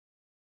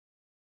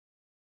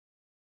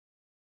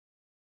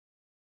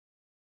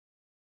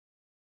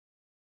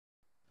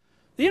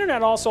The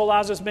internet also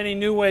allows us many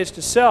new ways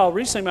to sell.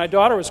 Recently, my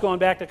daughter was going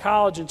back to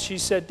college, and she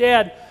said,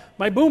 Dad,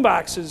 my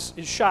boombox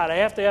is shot. I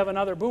have to have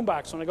another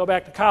boombox when I go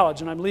back to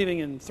college, and I'm leaving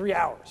in 3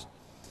 hours.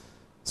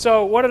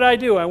 So what did I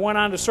do? I went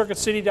on to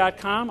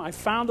circuitcity.com. I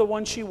found the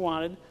one she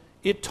wanted.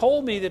 It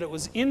told me that it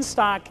was in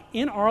stock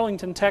in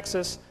Arlington,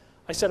 Texas.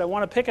 I said, I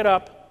want to pick it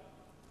up.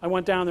 I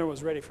went down there, it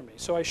was ready for me.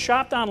 So I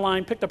shopped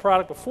online, picked the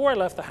product before I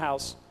left the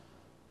house,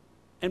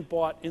 and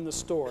bought in the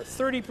store.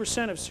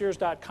 30% of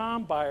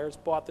Sears.com buyers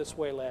bought this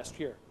way last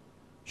year.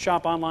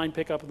 Shop online,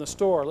 pick up in the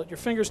store. Let your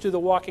fingers do the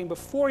walking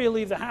before you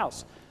leave the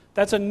house.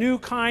 That's a new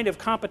kind of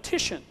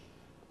competition,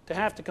 to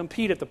have to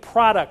compete at the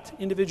product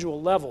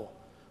individual level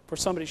for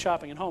somebody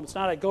shopping at home. It's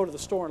not I go to the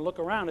store and look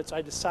around, it's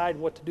I decide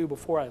what to do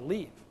before I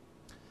leave.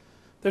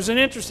 There's an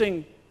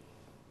interesting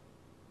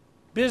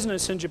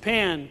business in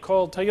Japan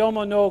called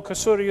Toyomo no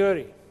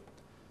Kasuryori.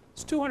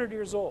 It's 200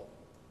 years old.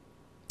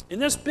 In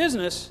this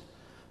business,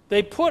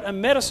 they put a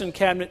medicine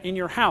cabinet in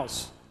your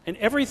house, and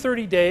every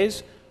 30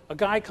 days, a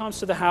guy comes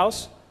to the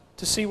house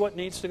to see what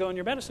needs to go in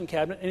your medicine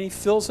cabinet, and he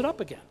fills it up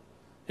again.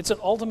 It's an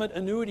ultimate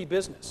annuity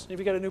business. If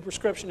you get a new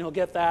prescription, he'll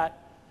get that.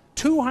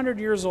 200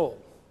 years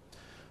old.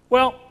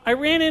 Well, I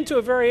ran into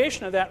a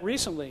variation of that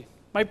recently.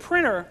 My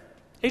printer,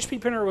 HP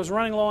printer, was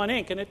running low on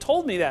ink, and it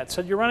told me that. It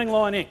said, you're running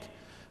low on ink.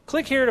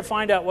 Click here to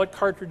find out what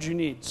cartridge you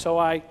need. So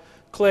I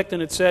clicked,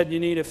 and it said, you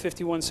need a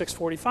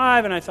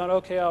 51645, and I thought,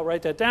 okay, I'll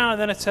write that down.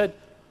 And then it said,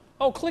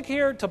 oh, click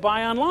here to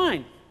buy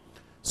online.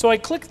 So I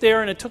clicked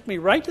there, and it took me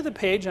right to the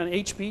page on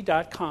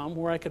hp.com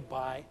where I could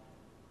buy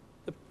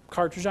the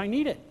cartridge I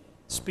needed.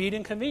 Speed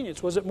and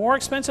convenience. Was it more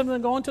expensive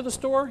than going to the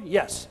store?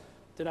 Yes.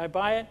 Did I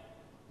buy it?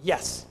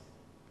 Yes.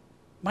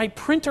 My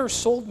printer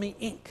sold me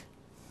ink.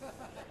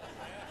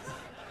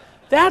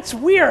 That's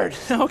weird,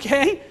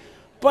 okay?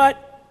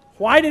 But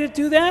why did it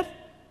do that?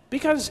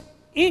 Because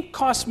ink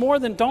costs more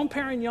than Dom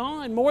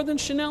Perignon and more than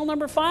Chanel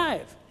No.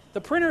 5.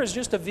 The printer is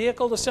just a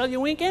vehicle to sell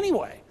you ink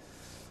anyway.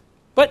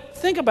 But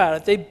think about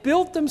it. They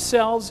built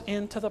themselves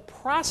into the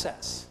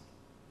process.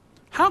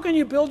 How can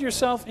you build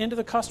yourself into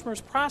the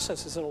customer's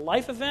process? Is it a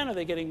life event? Are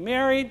they getting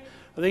married?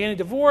 Are they getting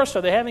divorced?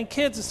 Are they having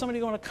kids? Is somebody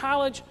going to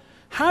college?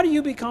 How do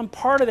you become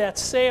part of that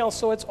sale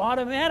so it's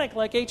automatic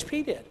like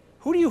HP did?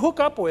 Who do you hook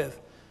up with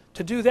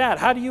to do that?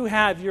 How do you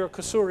have your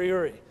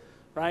Kasuryori,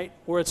 right,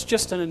 where it's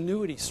just an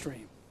annuity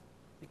stream?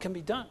 It can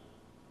be done.